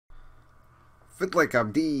Fit like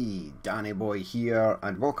Abdi, Danny Boy here,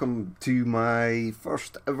 and welcome to my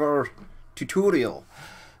first ever tutorial.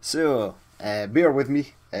 So, bear with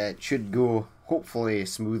me, it should go hopefully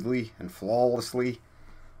smoothly and flawlessly.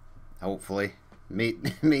 Hopefully.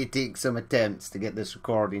 May take some attempts to get this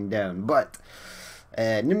recording down, but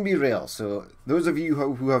Nimby Rails. So, those of you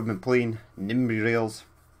who have been playing Nimby Rails,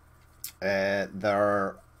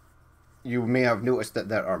 you may have noticed that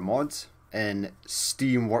there are mods in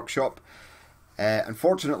Steam Workshop.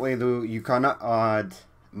 Unfortunately though, you cannot add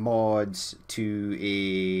mods to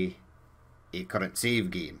a current save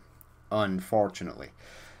game, unfortunately.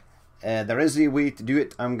 There is a way to do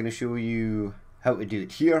it. I'm going to show you how to do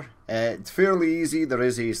it here. It's fairly easy. There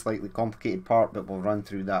is a slightly complicated part, but we'll run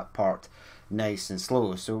through that part nice and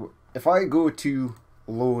slow. So if I go to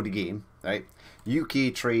load game, right,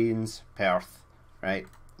 UK Trains Perth, right,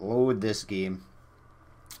 load this game.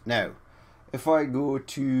 Now if I go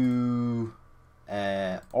to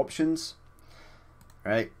options,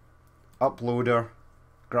 right, uploader,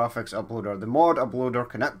 graphics uploader, the mod uploader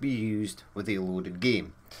cannot be used with a loaded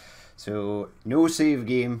game, so no save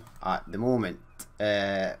game at the moment.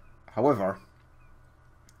 However,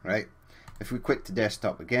 right, if we quit to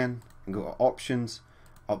desktop again and go to options,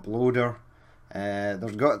 uploader,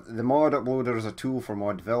 there's got the mod uploader is a tool for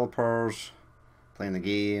mod developers playing the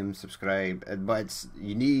game, subscribe, but it's,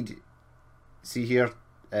 you need, see here,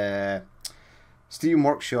 Steam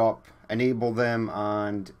Workshop enable them,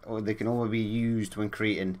 and they can only be used when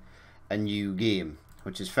creating a new game,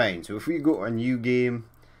 which is fine. So if we go to a new game,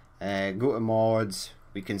 go to mods,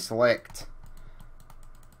 we can select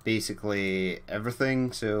basically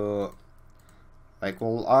everything. So like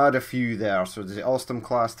we'll add a few there. So there's the Alstom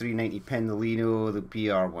Class 390 Pendolino, the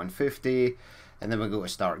PR 150, and then we go to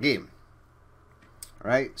start game.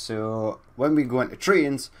 Right, so when we go into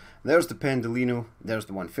trains, there's the Pendolino, there's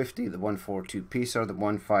the 150, the 142 Pacer, the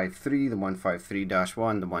 153, the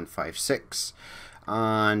 153-1, the 156,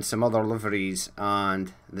 and some other liveries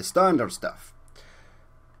and the standard stuff.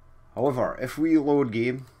 However, if we load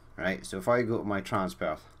game, right, so if I go to my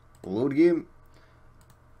Transperth, load game,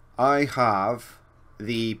 I have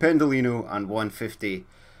the Pendolino and 150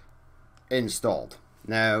 installed.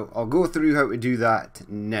 Now, I'll go through how to do that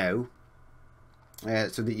now.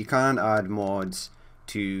 So that you can add mods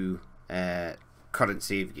to current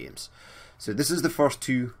save games. So this is the first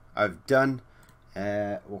two I've done.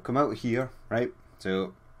 We'll come out here, right?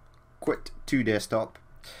 So quit to desktop.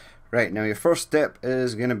 Right, now your first step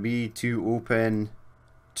is going to be to open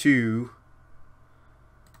two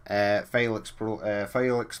File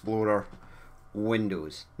Explorer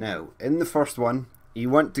windows. Now in the first one,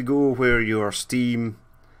 you want to go where your Steam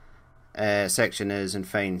section is and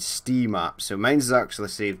find Steam apps. So mine is actually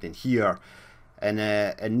saved in here, and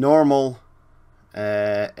in normal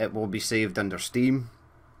it will be saved under Steam,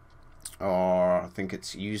 or I think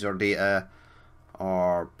it's user data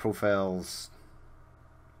or profiles.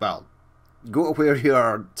 Well, go to where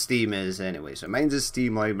your Steam is anyway. So mine's is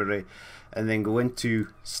Steam library, and then go into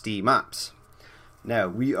Steam apps. Now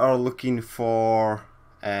we are looking for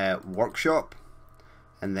workshop,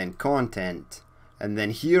 and then content. And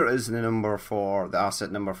then here is the number for the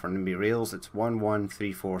asset number for Nimby Rails. It's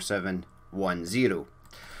 11347110.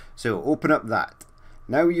 So open up that.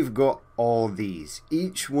 Now you've got all these.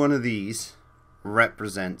 Each one of these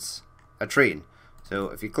represents a train. So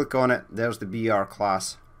if you click on it, there's the BR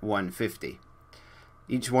class 150.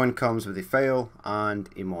 Each one comes with a file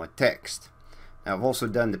and a mod text. Now I've also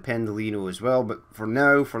done the Pendolino as well, but for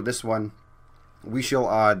now, for this one, we shall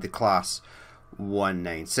add the class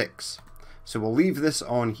 196. So we'll leave this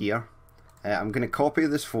on here. I'm going to copy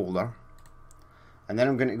this folder, and then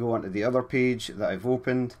I'm going to go onto the other page that I've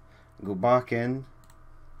opened, go back in,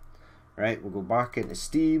 right, we'll go back into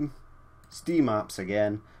Steam apps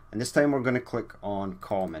again, and this time we're going to click on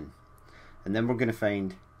common, and then we're going to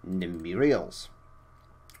find Nimby Rails.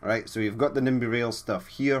 Right, so you've got the Nimby Rails stuff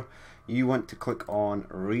here. You want to click on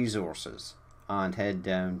resources and head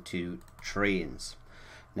down to trains.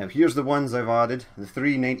 Now here's the ones I've added. The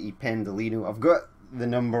 390 Pendolino. I've got the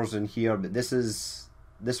numbers in here, but this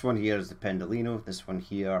one here is the Pendolino. This one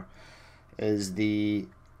here is the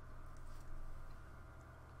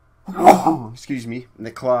excuse me, the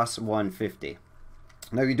class 150.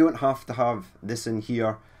 Now you don't have to have this in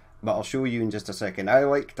here, but I'll show you in just a second. I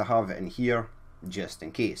like to have it in here just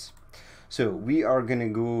in case. So we are going to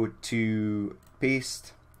go to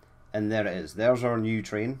paste, and there it is. There's our new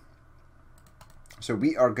train. So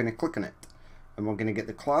we are going to click on it, and we're going to get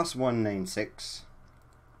the class 196.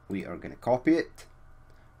 We are going to copy it.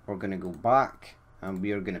 We're going to go back, and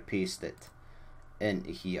we are going to paste it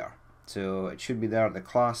into here. So it should be there, the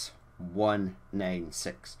class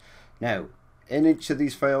 196. Now, in each of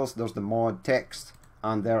these files, there's the mod text,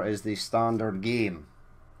 and there is the standard game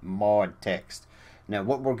mod text. Now,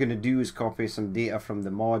 what we're going to do is copy some data from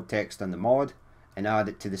the mod text and the mod, and add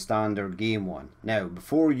it to the standard game one. Now,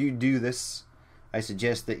 before you do this, I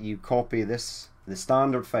suggest that you copy this, the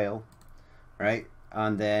standard file, right,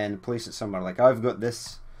 and then place it somewhere. Like I've got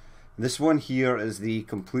this. This one here is the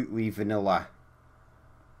completely vanilla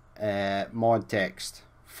mod text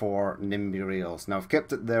for Nimby Rails. Now I've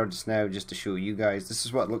kept it there just now just to show you guys. This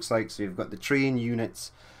is what it looks like. So you've got the train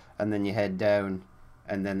units, and then you head down,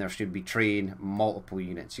 and then there should be train multiple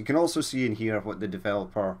units. You can also see in here what the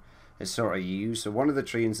developer is sort of used. So one of the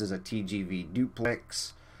trains is a TGV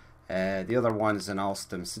duplex, the other one is an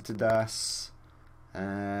Alstom Citadas,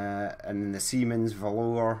 and then the Siemens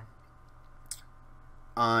Valor,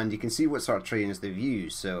 and you can see what sort of trains they've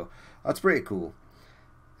used. So that's pretty cool.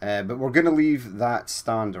 But we're going to leave that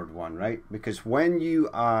standard one, right? Because when you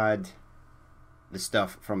add the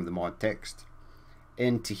stuff from the mod text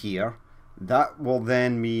into here, that will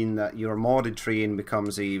then mean that your modded train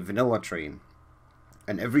becomes a vanilla train.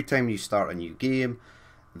 And every time you start a new game,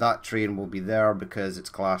 that train will be there because it's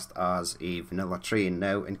classed as a vanilla train.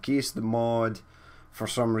 Now, in case the mod, for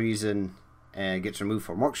some reason, gets removed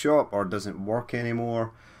from Workshop or doesn't work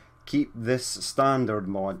anymore, keep this standard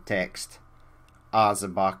mod text as a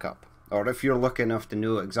backup. Or if you're lucky enough to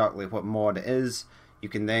know exactly what mod it is, you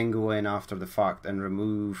can then go in after the fact and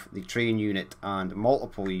remove the train unit and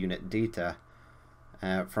multiple unit data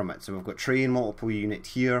from it. So we've got train multiple unit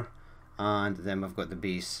here, and then we've got the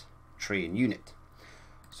base train unit.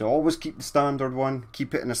 So always keep the standard one,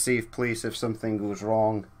 keep it in a safe place. If something goes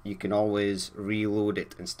wrong, you can always reload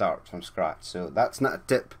it and start from scratch. So that's not a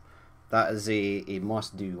tip, that is a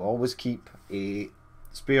must do. Always keep a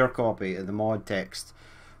spare copy of the mod text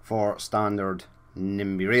for standard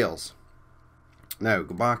Nimby Rails. Now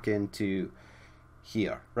go back into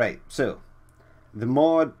here. Right, so the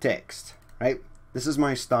mod text, right, this is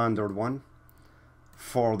my standard one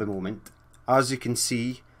for the moment. As you can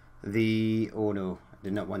see, the, oh no, I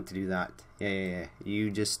did not want to do that. Yeah.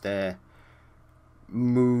 You just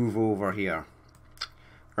move over here.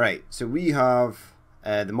 Right, so we have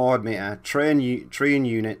the mod meta train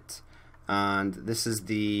unit, and this is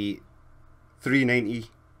the 390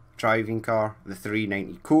 driving car, the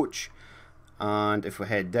 390 coach, and if we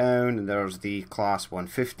head down, there's the class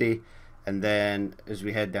 150, and then as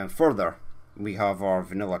we head down further, we have our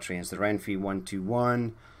vanilla trains, the Renfe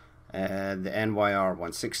 121, the NYR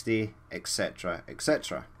 160, etc,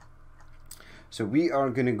 etc. So we are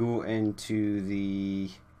going to go into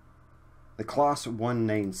the class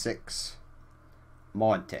 196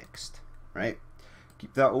 mod text, right?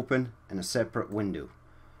 Keep that open in a separate window.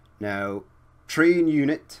 Now, train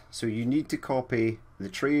unit, so you need to copy the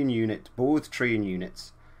train unit, both train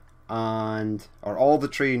units, or all the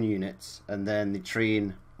train units, and then the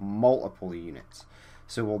train multiple units.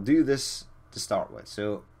 So we'll do this to start with.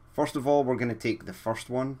 So first of all, we're going to take the first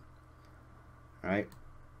one, right?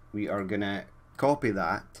 We are going to copy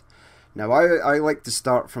that. Now I like to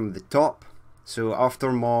start from the top. So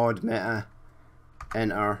after mod meta,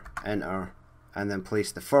 enter, and then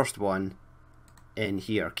place the first one in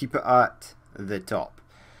here. Keep it at the top.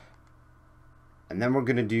 And then we're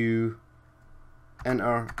going to do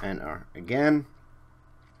enter again.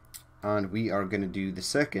 And we are going to do the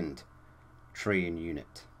second train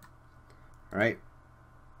unit. Right?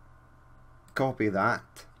 Copy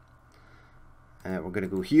that. We're going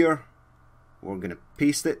to go here. We're going to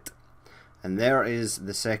paste it. And there is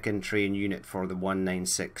the second train unit for the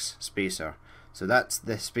 196 spacer. So that's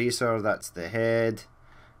the spacer, that's the head,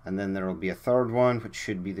 and then there will be a third one, which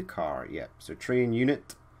should be the car. Yep. So train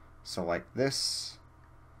unit, select this,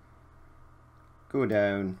 go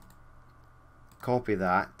down, copy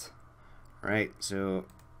that, right? So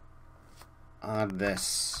add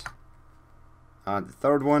this, add the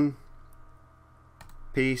third one,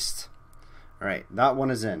 paste. Right, that one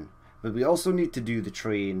is in. But we also need to do the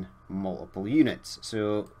train multiple units.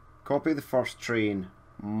 So copy the first train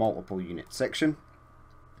multiple unit section,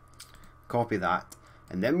 copy that,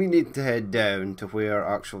 and then we need to head down to where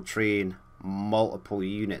actual train multiple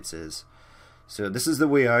units is. So this is the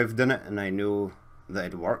way I've done it, and I know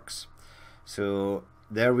that it works. So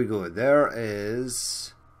there we go. There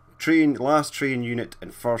is train, last train unit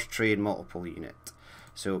and first train multiple unit.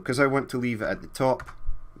 So because I want to leave it at the top,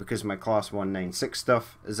 because my class 196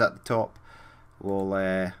 stuff is at the top, we'll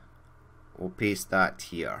paste that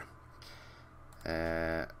here.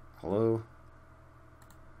 Hello?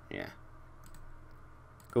 Yeah.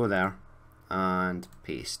 Go there and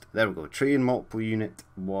paste. There we go. Train multiple unit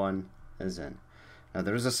 1 is in. Now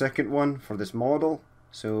there is a second one for this model,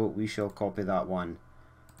 so we shall copy that one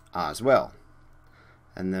as well.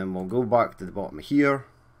 And then we'll go back to the bottom here,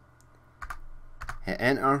 hit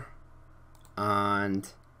enter, and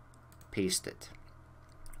paste it.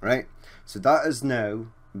 Right, so that is now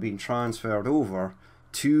being transferred over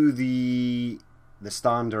to the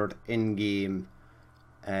standard in-game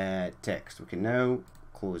text. We can now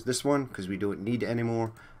close this one because we don't need it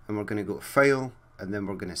anymore, and we're going to go to File, and then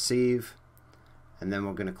we're going to Save, and then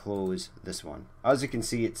we're going to close this one. As you can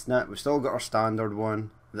see, it's not. We've still got our standard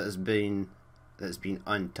one that has been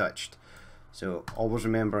untouched. So always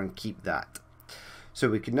remember and keep that. So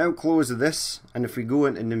we can now close this, and if we go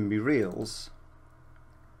into Nimby Rails,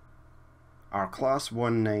 our class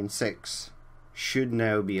 196 should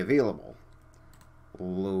now be available.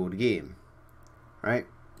 Load game. Right?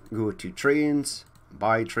 Go to trains,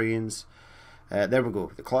 buy trains. There we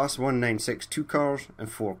go. The class 196, 2 cars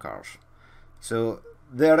and 4 cars. So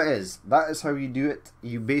there it is. That is how you do it.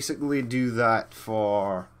 You basically do that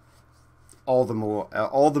for all the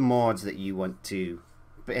mods that you want to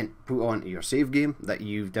put onto your save game that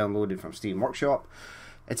you've downloaded from Steam Workshop.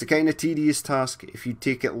 It's a kind of tedious task. If you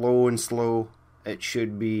take it low and slow, it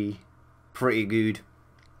should be pretty good.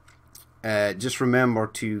 Just remember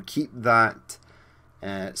to keep that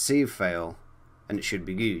save file, and it should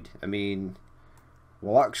be good. I mean,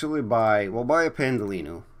 we'll buy a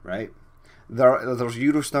Pendolino, right? There's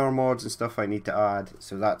Eurostar mods and stuff I need to add,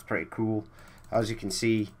 so that's pretty cool. As you can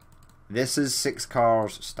see, this is 6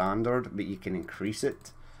 cars standard, but you can increase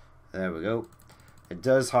it. There we go. It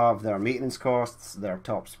does have their maintenance costs, their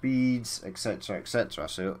top speeds, etc, etc.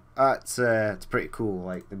 So that's it's pretty cool.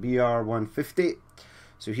 Like the BR150.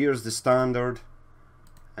 So here's the standard.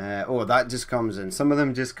 Oh, that just comes in. Some of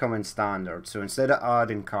them just come in standard. So instead of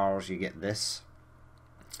adding cars, you get this.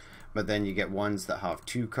 But then you get ones that have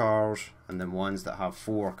 2 cars, and then ones that have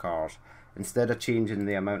 4 cars. Instead of changing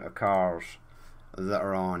the amount of cars that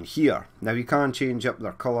are on here. Now you can change up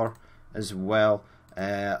their colour as well.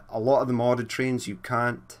 A lot of the modded trains you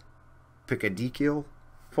can't pick a decal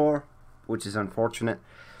for, which is unfortunate,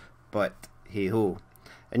 but hey ho.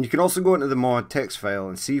 And you can also go into the mod text file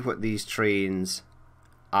and see what these trains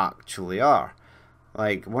actually are.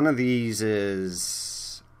 Like one of these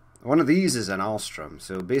is an Alstrom,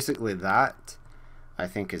 so basically that I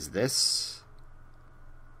think is this.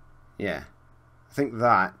 Yeah, I think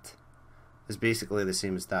that is basically the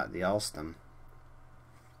same as that, the Alstom.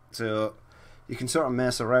 So you can sort of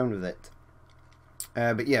mess around with it.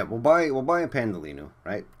 But yeah, we'll buy a Pendolino,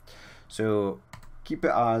 right? So keep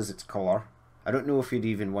it as its colour. I don't know if you'd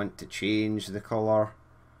even want to change the colour.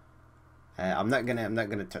 I'm not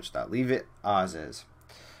gonna touch that. Leave it as is.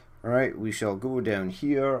 Alright, we shall go down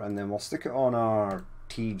here, and then we'll stick it on our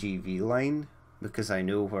TGV line because I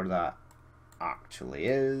know where that actually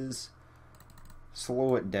is.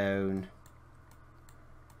 Slow it down.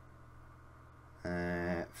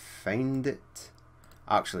 Find it.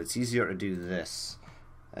 Actually, it's easier to do this.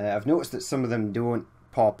 I've noticed that some of them don't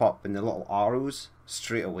pop up in the little arrows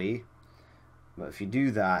straight away, but if you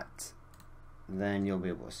do that, then you'll be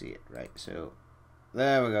able to see it. Right, so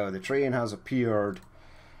there we go. The train has appeared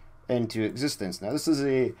into existence. Now this is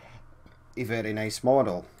a very nice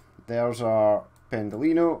model. There's our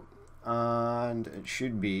Pendolino, and it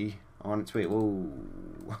should be on its way. Whoa.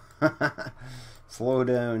 Slow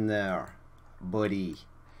down there, buddy.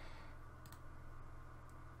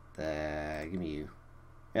 Give me you.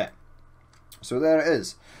 Yeah. So there it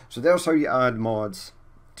is. So there's how you add mods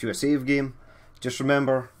to a save game. Just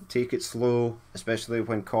remember, take it slow, especially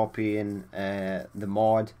when copying the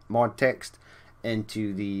mod text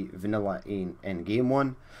into the vanilla in-game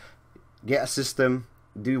one. Get a system.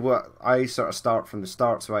 Do what I sort of start from the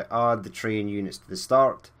start. So I add the train units to the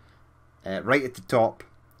start, right at the top,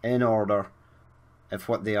 in order of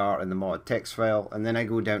what they are in the mod text file, and then I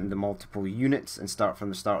go down to the multiple units and start from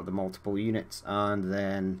the start of the multiple units, and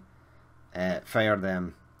then fire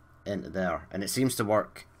them into there, and it seems to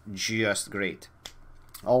work just great.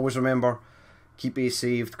 Always remember, keep a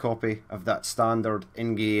saved copy of that standard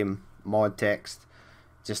in-game mod text,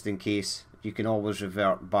 just in case. You can always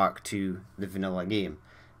revert back to the vanilla game,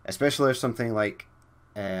 especially if something like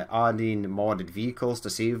adding modded vehicles to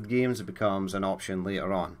saved games becomes an option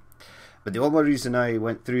later on. But the only reason I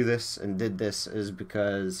went through this and did this is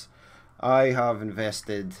because I have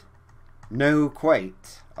invested now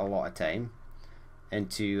quite a lot of time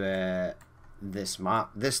into this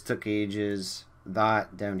map. This took ages.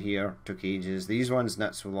 That down here took ages. These ones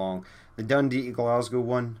not so long. The Dundee to Glasgow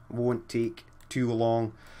one won't take too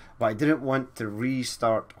long. But I didn't want to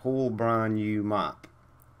restart whole brand new map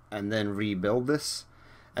and then rebuild this.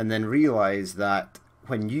 and then realised that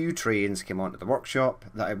when new trains came onto the workshop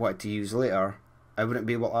that I wanted to use later, I wouldn't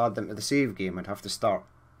be able to add them to the save game. I'd have to start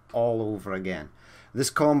all over again. This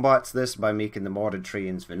combats this by making the modded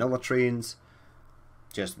trains vanilla trains.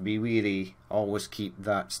 Just be wary, always keep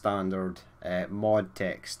that standard mod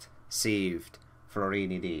text saved for a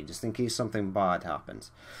rainy day, just in case something bad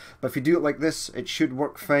happens. But if you do it like this, it should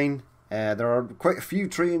work fine. There are quite a few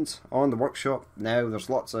trains on the workshop now. There's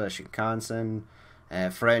lots of Shinkansen,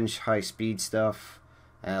 French high-speed stuff,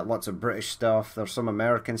 lots of British stuff. There's some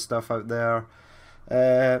American stuff out there.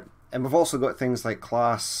 And we've also got things like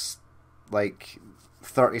class, like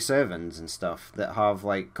 37s and stuff that have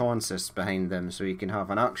like consists behind them, so you can have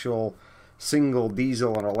an actual single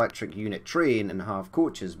diesel and electric unit train and have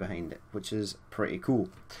coaches behind it, which is pretty cool.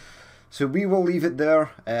 So we will leave it there.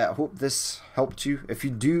 I hope this helped you. If you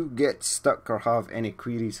do get stuck or have any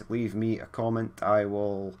queries, leave me a comment. I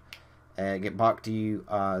will get back to you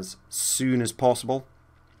as soon as possible.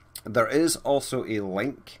 There is also a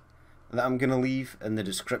link that I'm going to leave in the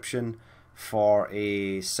description for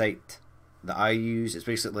a site that I use. It's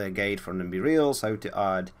basically a guide for Nimby Rails, how to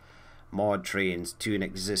add mod trains to an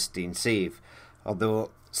existing save.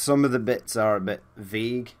 Although some of the bits are a bit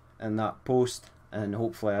vague in that post, and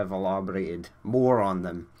hopefully I've elaborated more on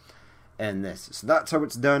them in this. So that's how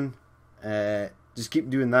it's done. Just keep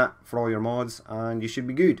doing that for all your mods and you should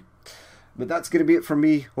be good. But that's going to be it from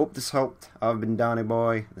me. Hope this helped. I've been Danny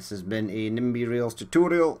Boy. This has been a Nimby Rails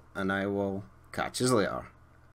tutorial, and I will catch you later.